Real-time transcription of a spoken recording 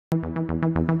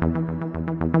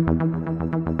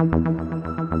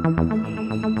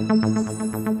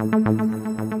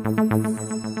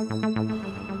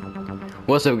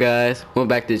What's up, guys? Welcome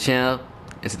back to the channel,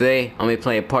 and today I'm gonna be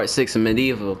playing part 6 of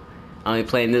MediEvil. I'm gonna be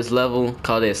playing this level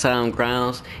called the Asylum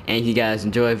Grounds, and if you guys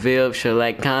enjoy the video, be sure to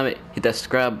like, comment, hit that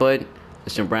subscribe button.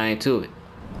 Let's jump right into it.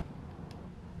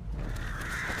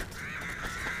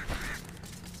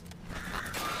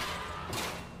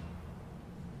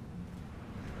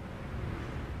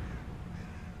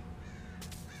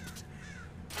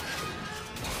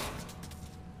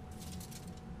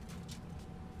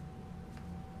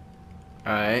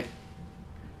 Alright,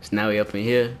 so now we up in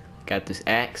here, got this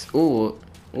axe. Ooh,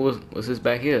 what's this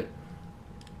back here?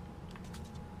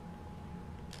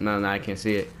 No, I can't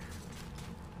see it.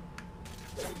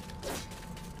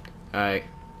 Alright,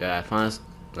 gotta find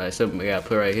like something we gotta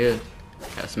put right here.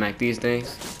 Gotta smack these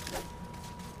things.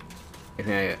 I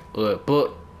think I got a little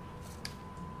book.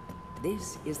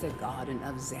 This is the Garden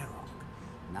of Zarok.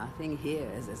 Nothing here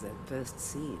is as it first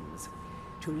seems.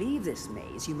 To leave this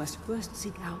maze, you must first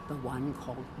seek out the one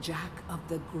called Jack of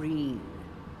the Green.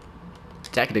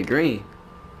 Jack of the Green?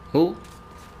 Who?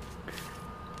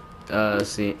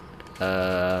 Let's see.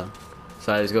 So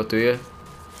I just go through here.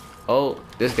 Oh,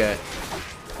 this guy.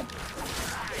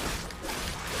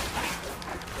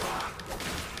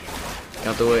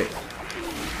 Out the way.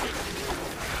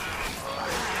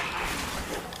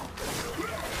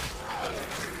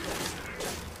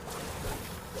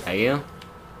 I am?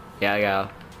 Yeah, I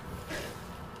got.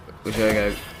 Which way I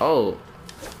got? Oh,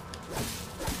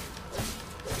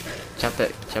 chop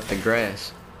the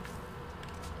grass.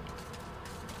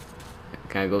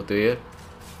 Can I go through here?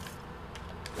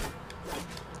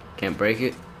 Can't break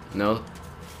it. No.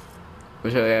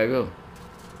 Which way I gotta go?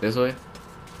 This way?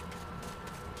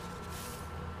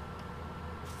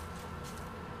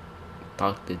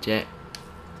 Talk to Jack.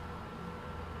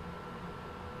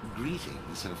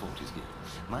 Greetings, Sir Fortesque.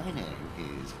 My name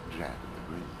is Jack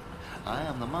the Green. I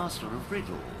am the master of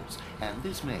riddles, and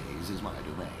this maze is my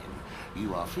domain.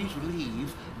 You are free to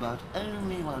leave, but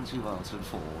only once you've answered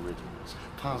 4 riddles.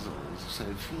 Puzzles so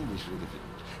fiendishly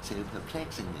difficult, so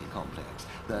perplexingly complex,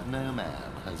 that no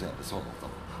man has ever solved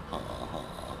them. Ha ha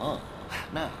ha.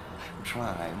 Now,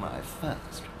 try my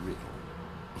first riddle.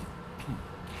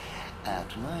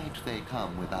 At night they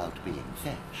come without being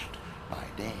fetched. By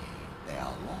day they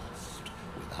are lost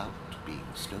without being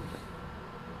stolen.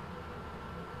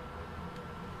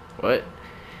 What?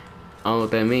 I don't know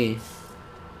what that means.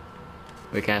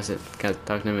 Wait, can I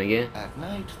talk to him again? At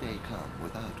night they come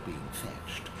without being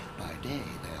fetched. By day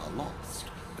they are lost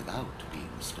without being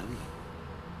stolen.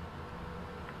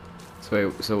 So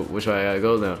wait, so which way I gotta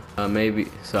go now? Maybe,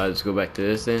 so I just go back to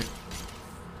this then?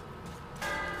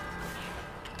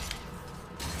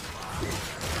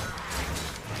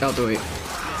 Out the way.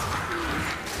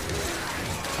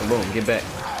 Oh, boom, get back.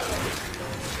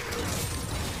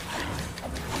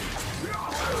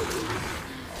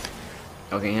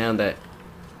 Okay, handle that.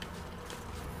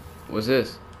 What's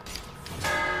this?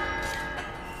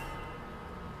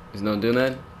 Just don't do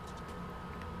nothing?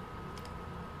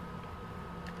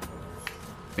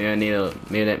 Maybe I need a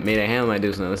maybe that hammer might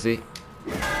do something. Let's see.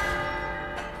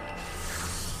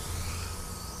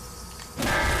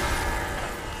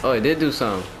 Oh, it did do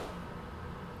something.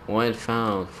 One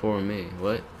found for me.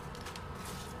 What?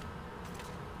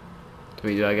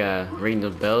 Do I gotta ring the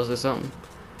bells or something?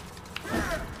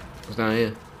 What's down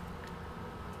here?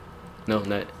 No,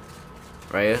 not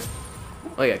right here.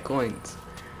 Oh, I got coins.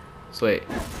 So wait,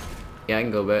 yeah, I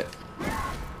can go back.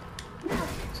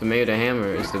 So maybe the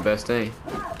hammer is the best thing.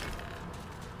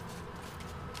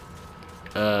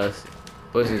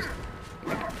 What is this?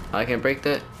 I can't break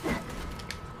that.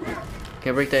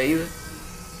 Can't break that either.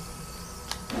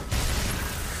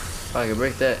 Oh, I can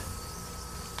break that.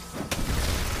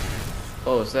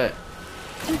 Oh, what's that?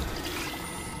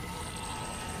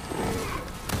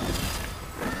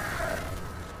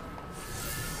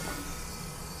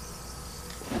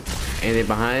 Anything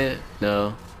behind it?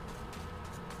 No.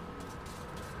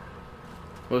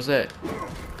 What's that?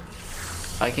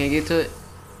 I can't get to it.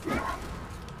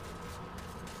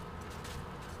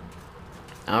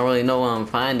 I don't really know what I'm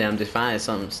finding. I'm just finding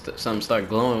something start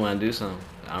glowing when I do something.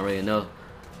 I don't really know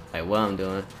like what I'm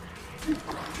doing.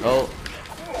 Oh,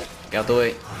 get out the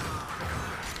way.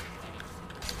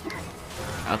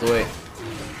 Out the way.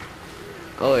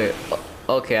 Oh wait.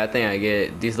 Okay, I think I get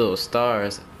it. These little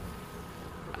stars.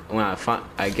 When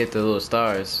I get the little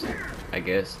stars, I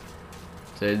guess.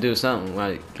 So they do something when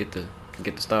I get the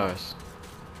stars.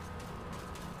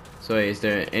 So wait, is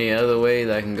there any other way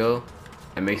that I can go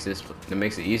that makes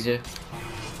it easier?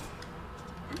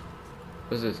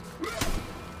 What's this?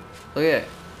 Look at it.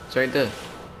 It's right there.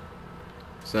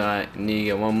 So I need to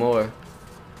get one more.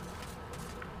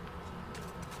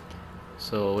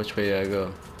 So which way did I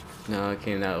go? No, I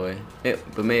came that way. Yeah,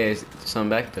 but maybe there's some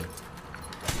back there.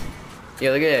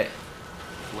 Yeah, look at that.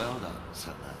 Well done, Sir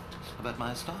Knight. But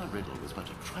my star riddle was but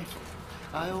a trifle.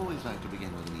 I always like to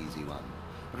begin with an easy one.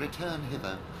 Return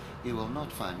hither. You will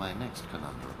not find my next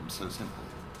conundrum so simple.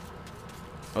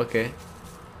 Okay.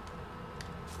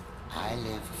 I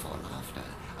live for laughter.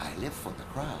 I live for the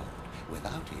crowd.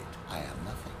 Without it, I am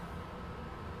nothing.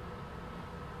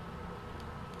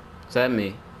 What's that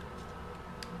mean?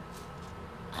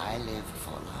 I live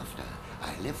for laughter.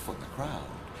 I live for the crowd.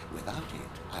 Without it,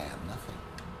 I am nothing.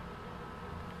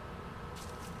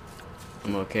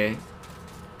 I'm okay.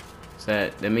 So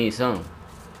that means something.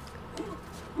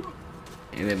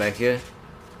 Anything back here?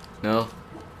 No?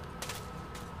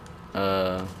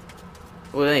 Well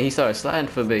then he started sliding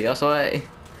for a bit. Y'all saw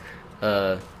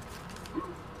that?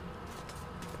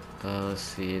 Let's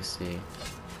see.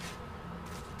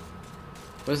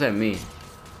 What does that mean?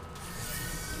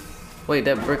 Wait,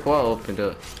 that brick wall opened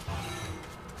up.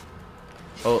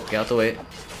 Oh, get out the way.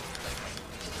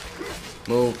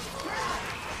 Move.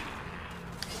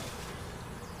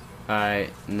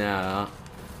 Alright, now.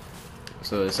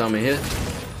 So there's something here.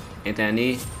 Anything I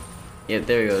need? Yep,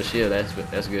 there we go. Shield,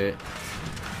 that's good.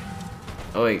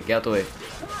 Oh wait, get out the way.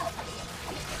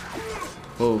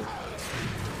 Move.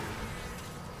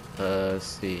 Let's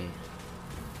see.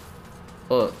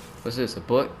 Oh, what's this? A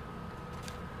book?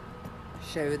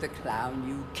 Show the clown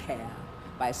you care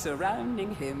by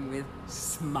surrounding him with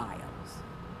smiles.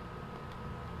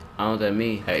 I don't know what that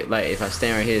means. Like if I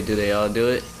stand right here, do they all do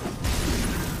it?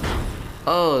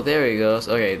 Oh, there he goes.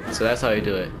 Okay, so that's how you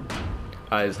do it.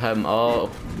 I just have them all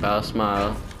about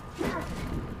smile.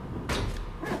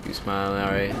 You smiling,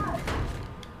 alright?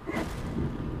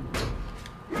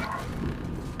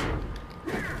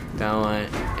 That one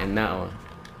and that one.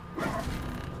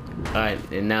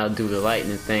 Alright, and now do the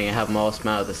lightning thing and have them all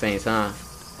smile at the same time.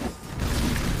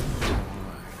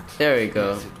 There we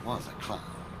go. Yes, it was a clown.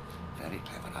 Very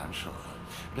clever, I'm sure.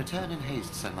 Return in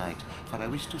haste, Sir Knight, for I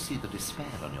wish to see the despair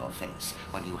on your face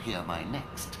when you hear my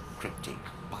next cryptic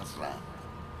puzzler.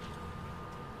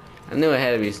 I knew it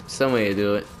had to be some way to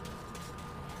do it.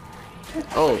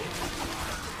 Oh.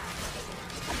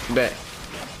 Back.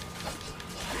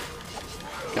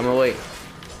 Come away.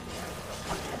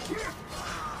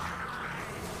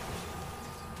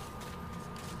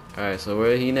 Alright, so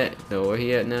where he at? No, where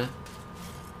he at now?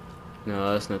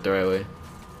 No, that's not the right way.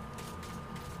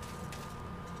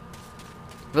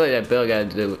 I feel like that bell gotta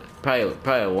do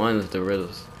probably one of the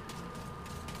riddles.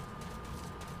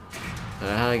 How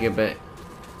do I get back?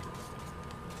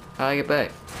 How do I get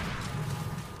back?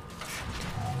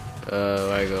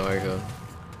 Where I go?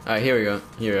 Alright, here we go.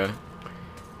 Here we are.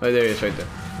 Oh, there it is right there.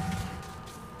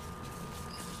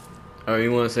 Oh,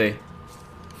 you wanna say?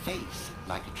 Face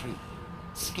like a tree,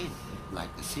 skin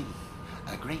like the sea.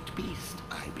 A great beast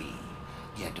I be,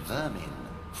 yet vermin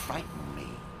frighten me.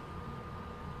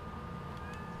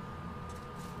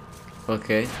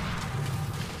 Okay.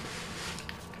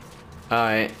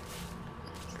 Alright.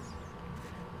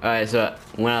 Alright, so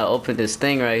when I open this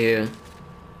thing right here,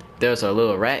 there's a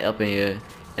little rat up in here,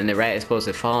 and the rat is supposed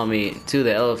to follow me to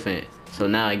the elephant. So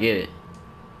now I get it.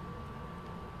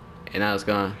 And now it's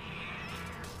gone.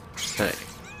 Right.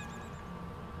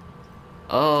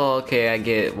 Oh, okay, I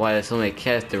get why there's so many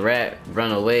cats. The rat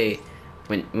run away.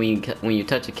 When you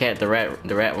touch a cat, the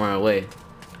rat run away.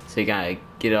 So you gotta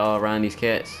get it all around these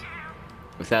cats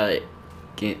without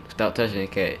touching the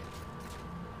cat.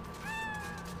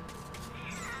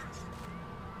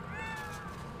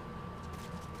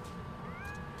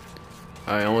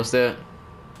 Alright, almost there.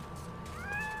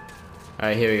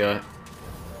 Alright, here we go.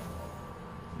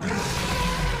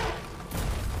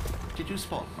 Did you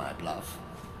spot my bluff?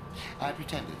 I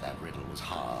pretended that riddle was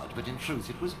hard, but in truth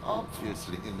it was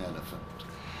obviously an elephant.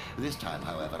 This time,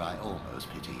 however, I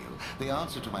almost pity you. The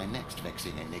answer to my next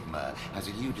vexing enigma has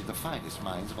eluded the finest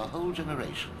minds of a whole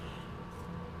generation.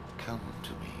 Come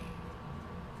to me.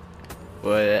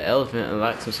 Well, that elephant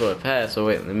unlocked some sort of path, so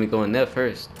wait, let me go in there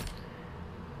first.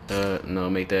 No,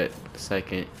 make that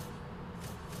second.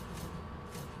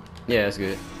 Yeah, that's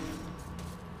good.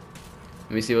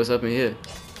 Let me see what's up in here.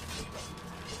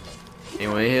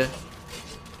 Anyone in here?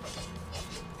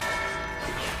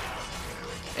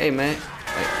 Hey, man.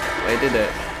 Wait, did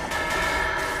that.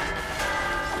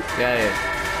 Get out of here.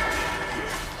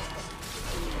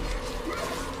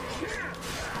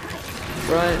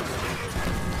 Run.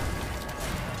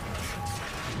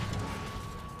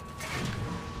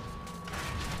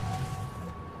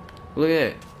 Look at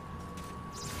it.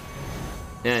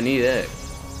 Yeah, I need that.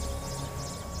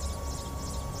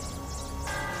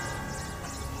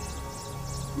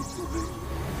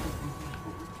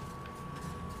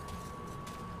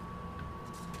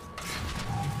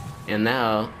 And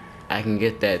now I can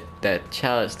get that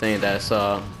chalice thing that I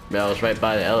saw that was right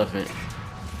by the elephant.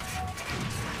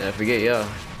 Did I forget y'all?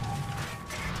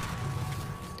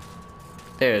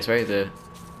 There, it's right there.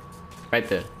 Right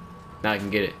there. Now I can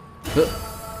get it.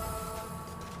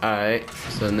 Alright,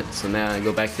 so now I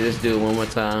go back to this dude one more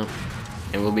time,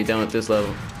 and we'll be done with this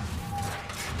level.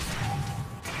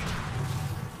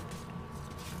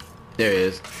 There it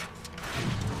is.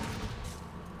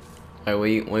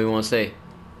 Alright, what you want to say?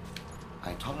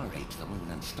 I tolerate the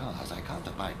moon and stars. I can't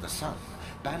abide the sun.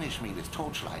 Banish me with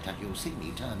torchlight and you'll see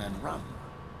me turn and run.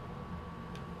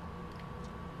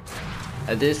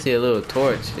 I did see a little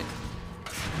torch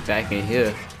back in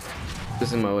here.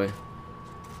 This is my way.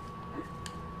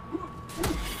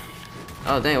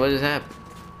 Oh dang, what just happened?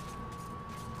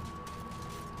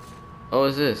 Oh,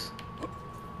 what's this?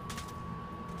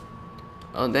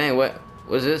 Oh dang,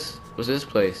 what's this? What's this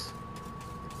place?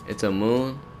 It's a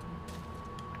moon?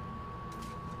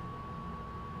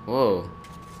 Whoa.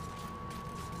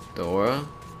 The aura?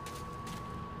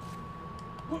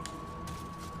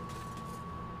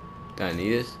 Do I need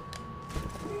this?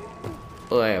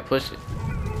 Oh, I gotta push it.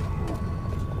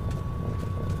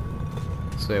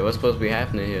 So wait, what's supposed to be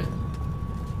happening here?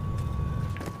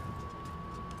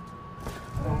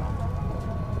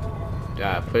 Do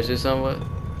I push it somewhat?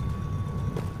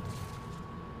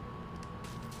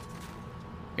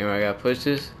 You know, I gotta push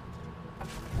this.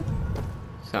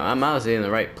 So I'm obviously in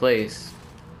the right place.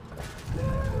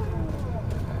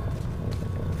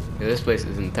 Yeah, this place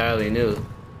is entirely new.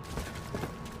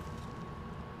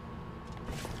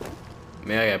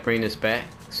 Maybe I gotta bring this back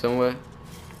somewhere.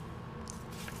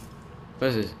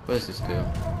 What's this? What's this do?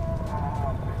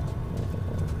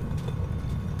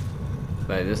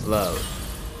 Like this loud.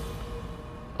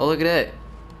 Oh, look at that.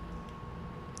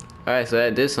 Alright, so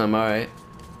that did something, alright.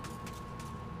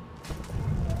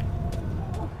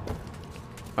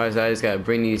 Alright, so I just gotta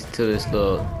bring these to this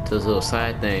little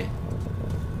side thing.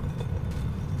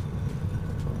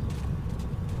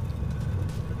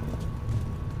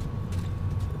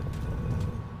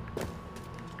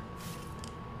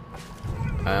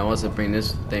 Alright, once I bring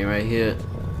this thing right here,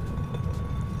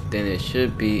 then it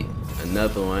should be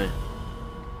another one.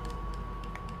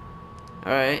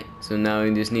 Alright, so now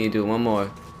we just need to do one more.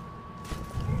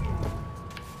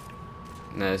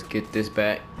 Now let's get this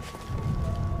back.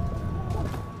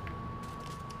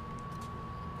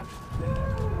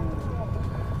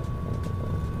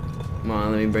 Come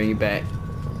on, let me bring you back.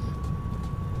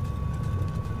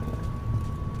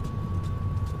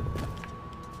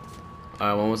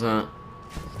 Alright, one more time.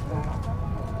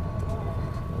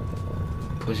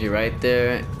 Push it right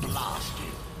there. Blast you.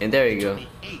 And there you go. It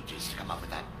took me ages to come up with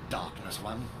that darkness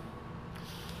one.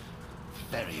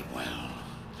 Very well.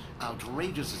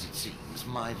 Outrageous as it seems,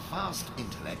 my vast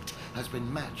intellect has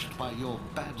been matched by your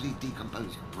badly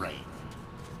decomposed brain.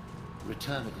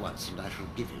 Return at once and I shall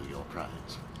give you your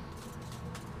prize.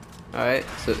 Alright,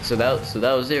 so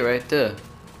that was it right there.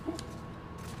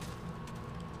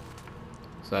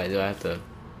 So do I have to?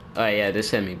 Alright, yeah, this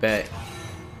sent me back.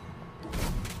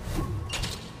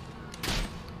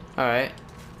 Alright.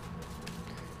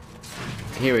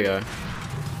 Here we are.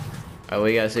 Alright, what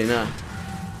you gotta say now?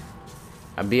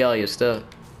 I beat all your stuff.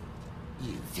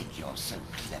 You think you're so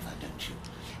clever, don't you?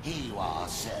 Here you are,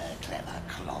 Sir Clever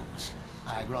Clogs.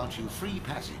 I grant you free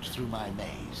passage through my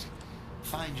maze.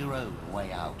 Find your own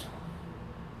way out.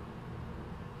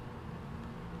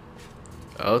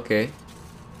 Okay.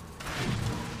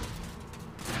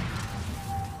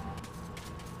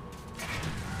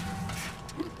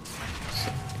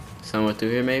 Somewhere through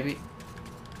here, maybe?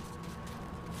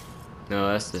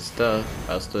 No, that's the stuff.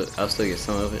 I'll still get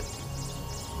some of it.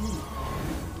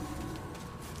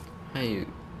 How you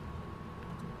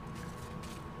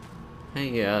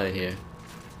get out of here?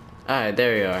 Alright,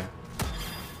 there we are.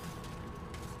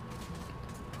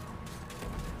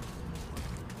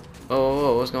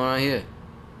 Whoa, what's going on here?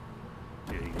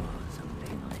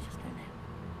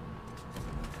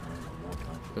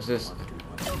 What's this?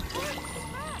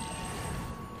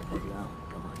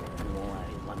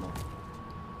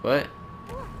 What?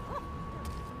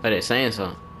 Are they saying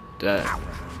something? Did I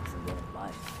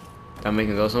make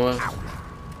him go somewhere?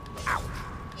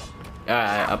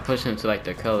 I pushed him to like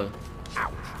the color.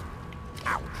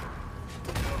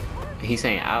 He's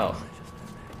saying ow.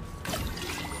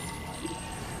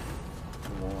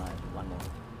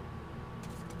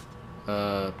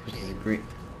 Push the green.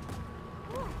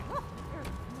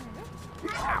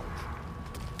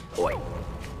 Oi.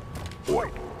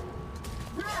 Oi.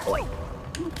 Oi.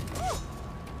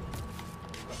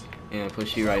 Yeah,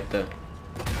 push you right there.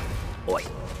 Oi.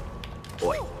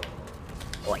 Oi.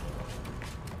 Oi.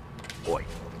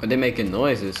 Are they making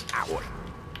noises? Oi.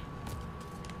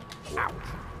 Ow.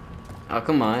 Oh,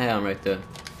 come on, I have him right there.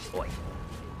 Oi.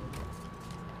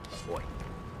 Oi.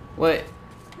 What?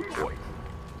 Oi.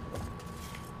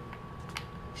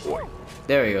 Oi.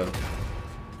 There we go.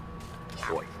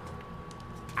 Oi.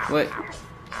 What?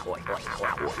 Oi.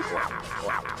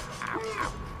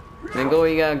 Then go where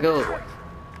you gotta go. Oi.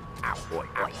 Oi.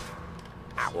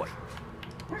 Oi.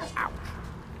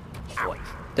 Oi.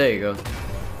 There you go.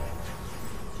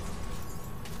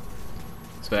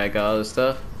 So I got all this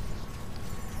stuff.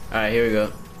 Alright, here we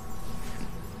go.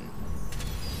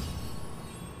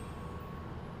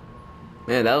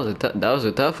 Man, that was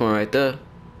a tough one right there.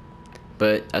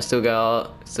 But I still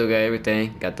got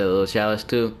everything. Got that little chalice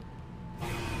too.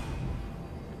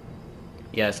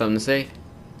 You got something to say?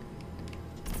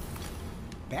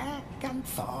 Back and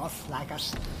forth like a...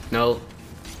 No.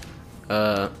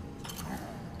 No,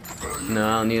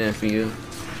 I don't need that for you.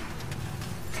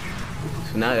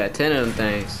 So now I got 10 of them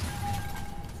things.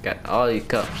 Got all these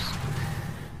cups.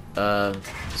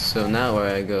 So now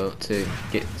where I go to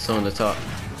get someone to talk?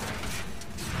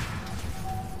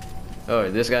 Oh,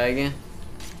 this guy again?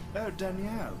 Oh,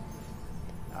 Danielle.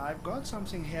 I've got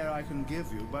something here I can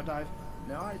give you, but I've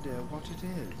no idea what it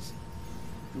is.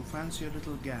 You fancy a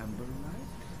little gamble, right?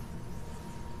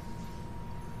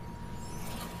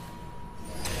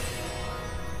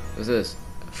 What's this?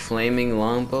 A flaming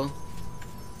longbow?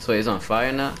 So he's on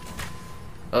fire now?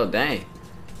 Oh, dang.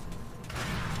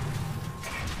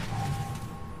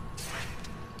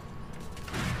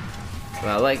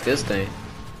 Well, I like this thing.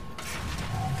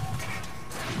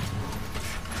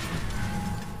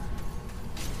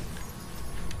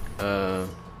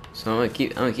 So I'm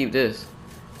gonna keep this.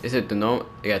 Is it the normal?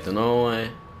 They got the normal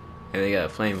one, and they got a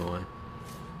flaming one.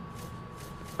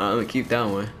 I'm gonna keep that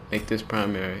one. Make this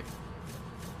primary,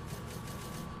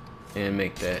 and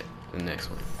make that the next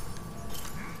one.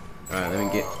 All right,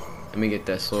 let me get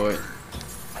that sword.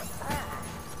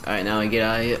 All right, now I get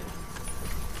out of here.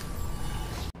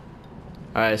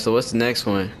 All right, so what's the next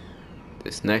one?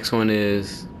 This next one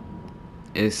is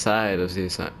inside of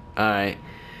this. All right.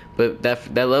 But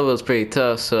that level is pretty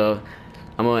tough, so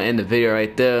I'm gonna end the video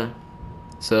right there.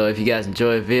 So if you guys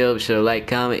enjoyed the video, be sure to like,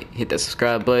 comment, hit that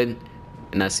subscribe button,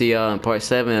 and I'll see y'all in part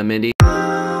 7 of MediEvil.